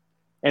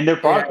 And their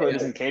product really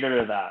doesn't cater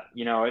to that.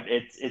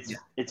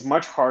 It's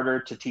much harder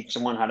to teach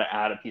someone how to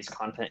add a piece of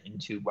content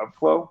into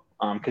Webflow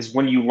because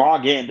when you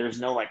log in,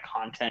 there's no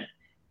content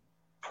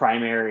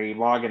primary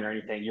login or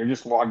anything. You're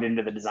just logged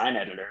into the design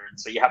editor, and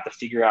so you have to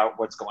figure out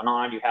what's going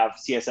on. You have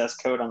CSS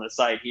code on the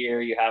side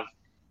here. You have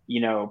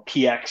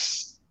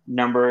PX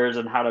numbers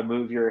and how to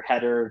move your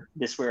header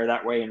this way or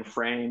that way in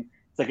frame.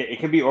 It's it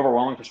can be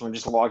overwhelming for someone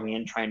just logging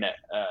in trying to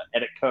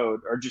edit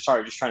code or just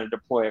trying to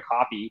deploy a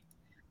copy.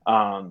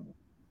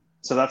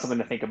 So that's something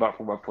to think about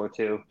for Webflow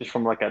too, just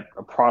from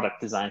a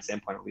product design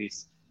standpoint at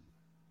least.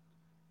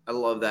 I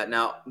love that.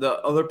 Now, the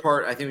other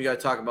part I think we got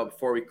to talk about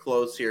before we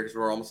close here, because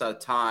we're almost out of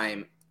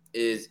time,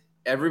 is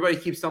everybody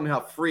keeps telling me how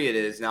free it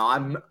is. Now,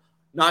 I'm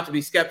not to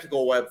be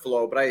skeptical of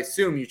Webflow, but I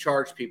assume you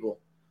charge people.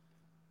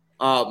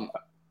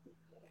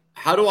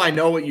 How do I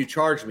know what you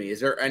charge me? Is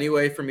there any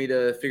way for me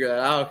to figure that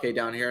out? Okay,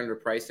 down here under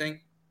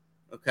pricing.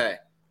 Okay.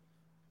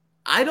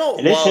 I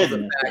don't love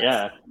the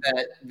fact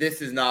that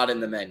this is not in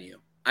the menu.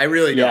 I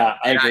really don't. Yeah,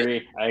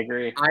 I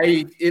agree.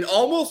 It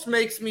almost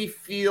makes me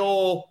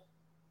feel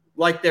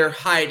like they're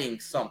hiding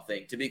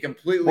something, to be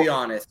completely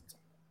honest.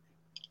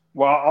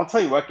 Well, I'll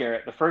tell you what,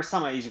 Garrett. The first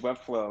time I used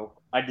Webflow,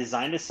 I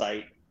designed a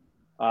site.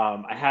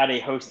 I had a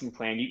hosting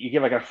plan. You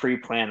get a free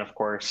plan, of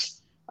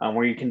course,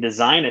 where you can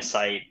design a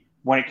site.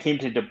 When it came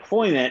to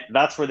deployment,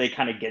 that's where they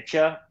kind of get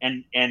you.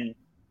 And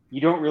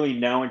you don't really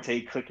know until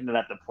you click into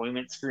that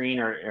deployment screen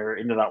or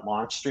into that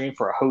launch screen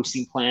for a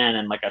hosting plan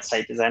and a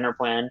site designer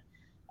plan.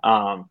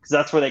 Because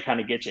that's where they kind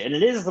of get you. And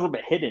it is a little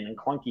bit hidden and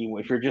clunky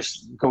if you're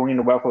just going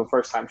into Webflow for the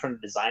first time trying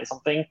to design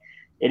something.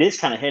 It is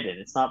kind of hidden.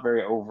 It's not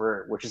very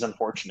overt, which is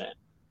unfortunate.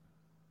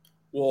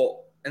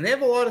 Well, and they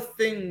have a lot of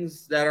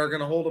things that are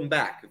going to hold them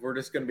back, if we're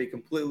just going to be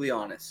completely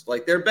honest.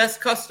 Their best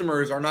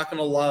customers are not going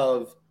to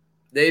love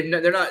 – they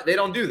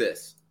don't do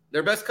this.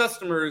 Their best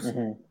customers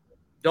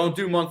don't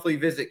do monthly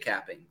visit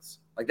cappings.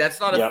 That's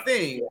not a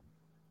thing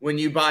when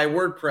you buy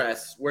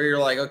WordPress, where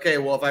you're okay,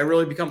 well, if I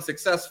really become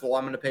successful,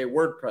 I'm going to pay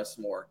WordPress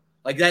more.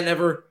 That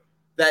never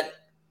that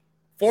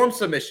form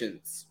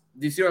submissions.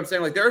 Do you see what I'm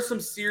saying? Like there are some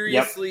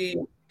seriously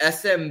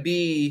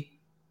SMB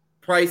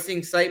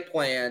pricing site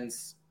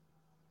plans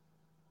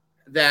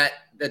that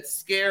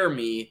scare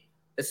me,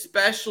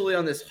 especially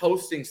on this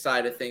hosting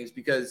side of things,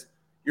 because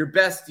your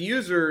best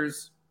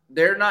users,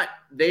 they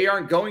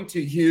aren't going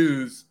to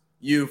use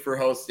you for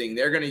hosting.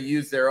 They're going to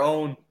use their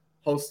own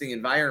hosting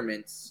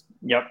environments.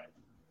 Yep.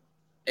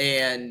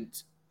 And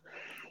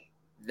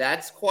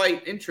that's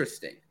quite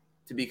interesting,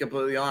 to be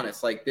completely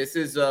honest. Like this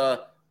is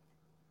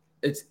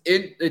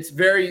it's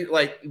very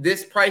like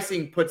this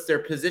pricing puts their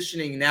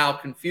positioning now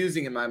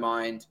confusing in my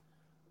mind,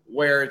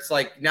 where it's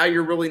like now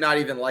you're really not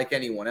even like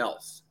anyone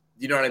else.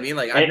 You know what I mean?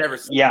 Like I've never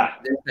seen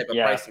this type of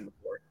pricing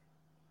before.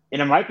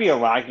 And it might be a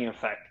lagging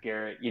effect,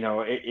 Garrett. You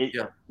know,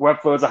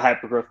 Webflow is a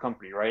hyper-growth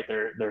company, right?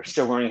 They're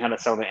still learning how to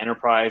sell the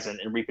enterprise and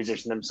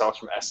reposition themselves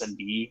from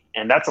SMB,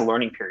 and that's a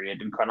learning period,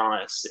 to be quite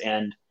honest.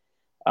 And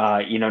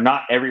you know,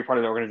 not every part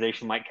of the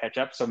organization might catch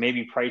up, so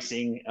maybe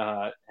pricing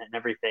and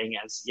everything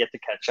has yet to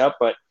catch up.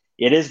 But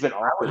it has been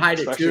awkward,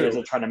 especially as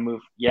they're trying to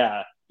move.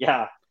 Yeah,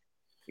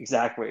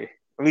 exactly.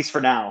 At least for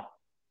now.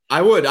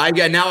 I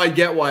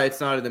get why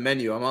it's not in the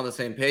menu. I'm on the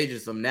same page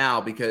as them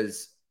now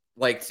because.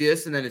 Like see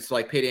this, and then it's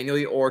like paid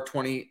annually or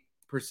 20%,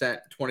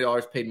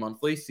 $20 paid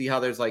monthly. See how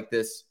there's like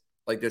this,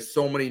 like there's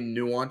so many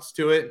nuance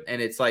to it,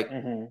 and it's like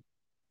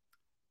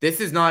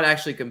this is not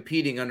actually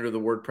competing under the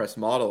WordPress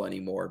model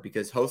anymore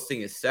because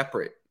hosting is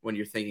separate when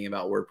you're thinking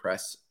about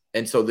WordPress,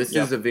 and so this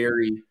is a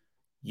very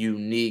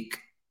unique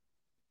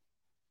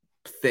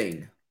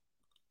thing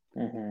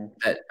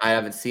that I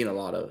haven't seen a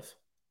lot of.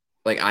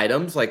 Like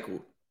items, like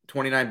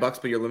 $29,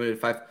 but you're limited to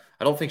 5.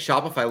 I don't think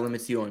Shopify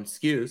limits you on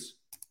SKUs.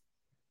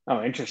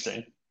 Oh,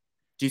 interesting.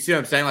 Do you see what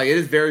I'm saying? Like, it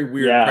is very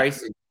weird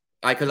pricing.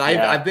 Because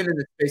I've been in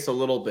this space a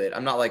little bit.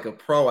 I'm not like a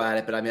pro at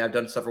it, but I mean, I've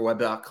done stuff for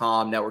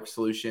Web.com, Network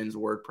Solutions,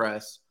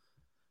 WordPress.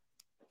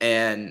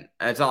 And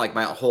it's not like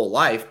my whole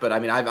life, but I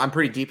mean, I'm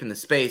pretty deep in the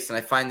space, and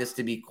I find this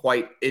to be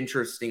quite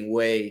interesting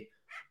way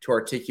to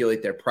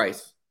articulate their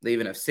price. They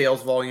even have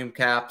sales volume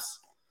caps,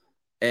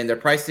 and their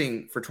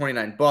pricing for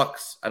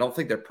 $29. I don't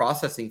think their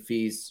processing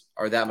fees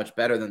are that much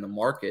better than the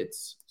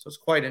markets. So it's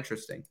quite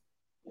interesting.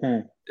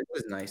 It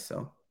was nice,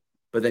 though.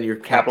 But then you're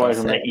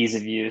capitalizing on the ease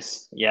of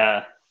use.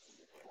 Yeah.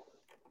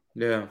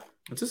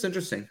 It's just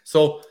interesting.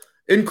 So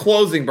in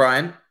closing,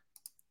 Brian,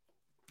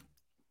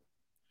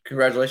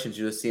 congratulations,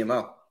 you're the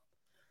CMO.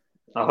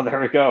 Oh,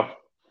 there we go.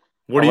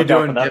 What are you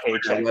doing? That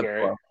paycheck,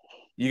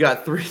 you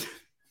got 3.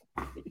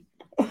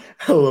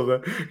 I love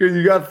that.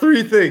 You got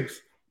 3 things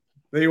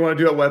that you want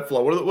to do at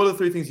Webflow. What are the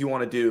 3 things you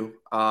want to do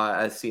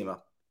as CMO?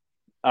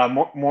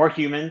 More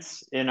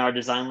humans in our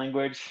design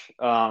language,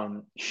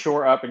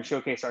 shore up and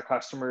showcase our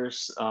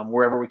customers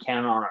wherever we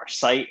can on our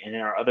site and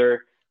in our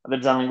other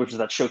design languages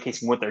that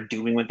showcasing what they're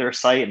doing with their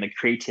site and the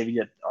creativity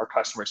that our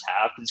customers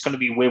have. It's going to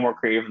be way more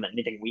creative than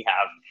anything we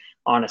have,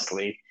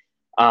 honestly.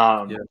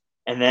 And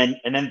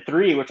then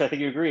 3, which I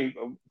think you agree,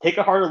 take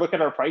a harder look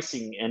at our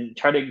pricing and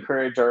try to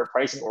encourage our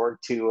pricing org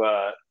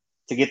to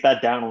get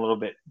that down a little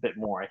bit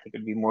more. I think it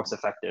would be most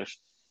effective.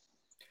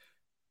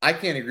 I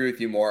can't agree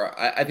with you more.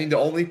 I think the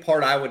only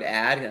part I would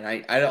add, and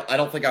I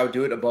don't think I would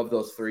do it above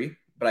those 3,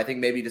 but I think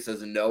maybe just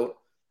as a note,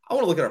 I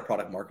want to look at our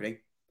product marketing.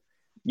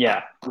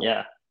 Yeah.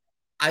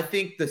 I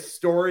think the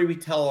story we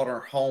tell on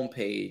our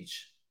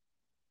homepage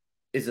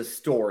is a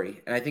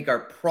story, and I think our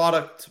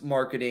product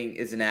marketing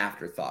is an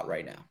afterthought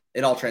right now.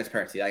 In all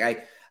transparency,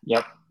 like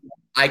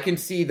I can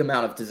see the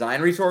amount of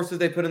design resources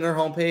they put in their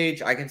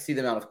homepage. I can see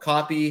the amount of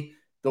copy,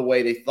 the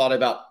way they thought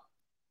about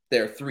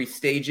their 3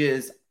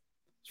 stages.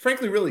 It's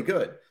frankly really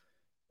good.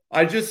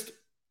 I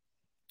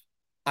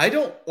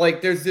don't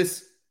like, there's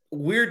this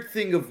weird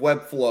thing of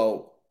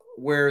Webflow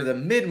where the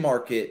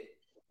mid-market,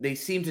 they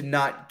seem to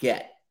not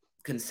get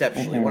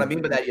conceptually. What I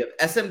mean by that, you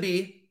have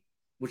SMB,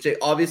 which they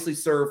obviously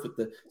serve with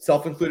the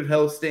self-included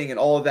hosting and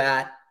all of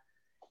that.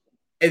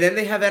 And then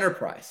they have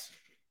enterprise.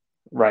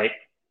 Right.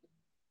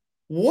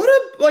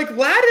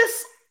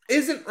 Lattice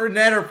isn't an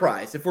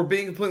enterprise, if we're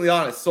being completely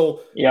honest.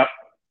 So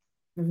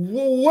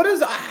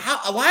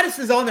Lattice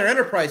is on their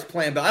enterprise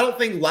plan, but I don't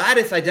think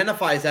Lattice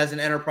identifies as an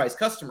enterprise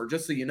customer,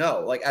 just so you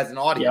know, like as an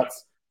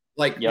audience.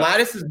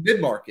 Lattice is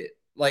mid-market.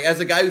 Like as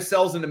a guy who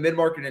sells into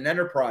mid-market and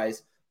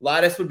enterprise,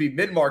 Lattice would be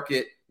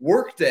mid-market,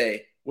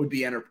 Workday would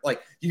be enterprise.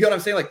 Like, you get what I'm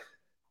saying? Like,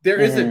 there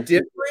is a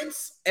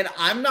difference, and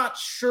I'm not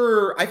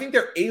sure. I think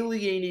they're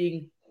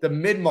alienating the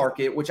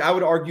mid-market, which I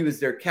would argue is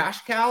their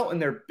cash cow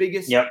and their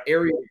biggest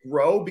area to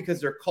grow,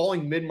 because they're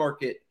calling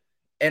mid-market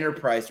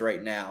enterprise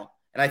right now.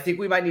 And I think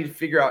we might need to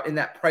figure out in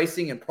that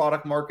pricing and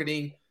product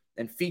marketing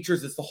and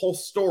features, it's the whole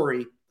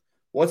story.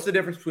 What's the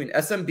difference between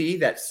SMB,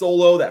 that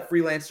solo, that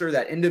freelancer,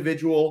 that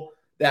individual,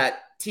 that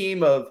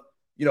team of,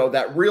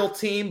 that real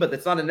team, but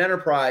that's not an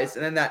enterprise,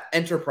 and then that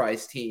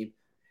enterprise team.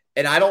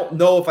 And I don't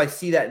know if I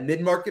see that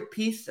mid-market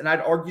piece, and I'd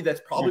argue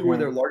that's probably where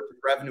their largest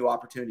revenue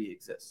opportunity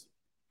exists.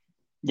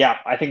 Yeah,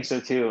 I think so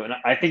too. And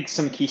I think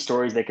some key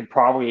stories they could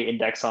probably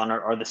index on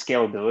are the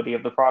scalability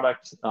of the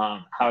product,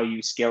 how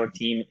you scale a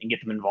team and get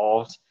them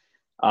involved.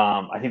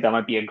 I think that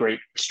might be a great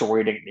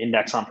story to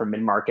index on for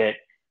mid-market,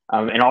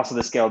 and also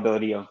the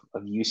scalability of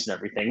use and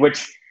everything,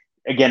 which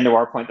again, to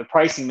our point, the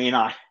pricing may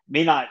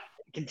not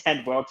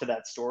contend well to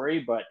that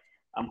story, but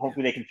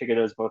hopefully they can figure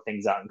those both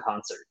things out in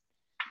concert.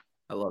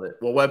 I love it.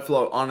 Well,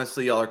 Webflow,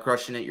 honestly, y'all are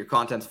crushing it. Your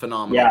content's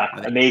phenomenal. Yeah,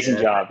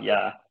 amazing job.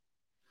 Yeah.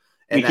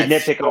 We could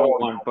nitpick all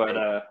we want,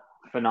 but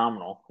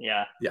phenomenal.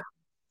 Yeah. Yeah.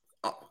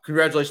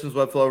 Congratulations,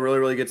 Webflow. Really,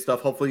 really good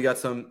stuff. Hopefully you got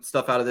some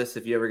stuff out of this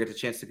if you ever get a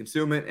chance to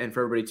consume it. And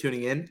for everybody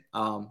tuning in,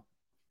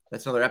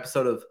 that's another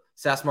episode of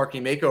SaaS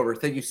Marketing Makeover.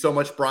 Thank you so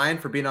much, Brian,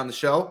 for being on the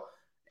show.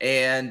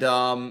 And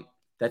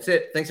that's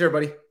it. Thanks,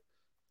 everybody.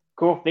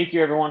 Cool. Thank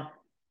you, everyone.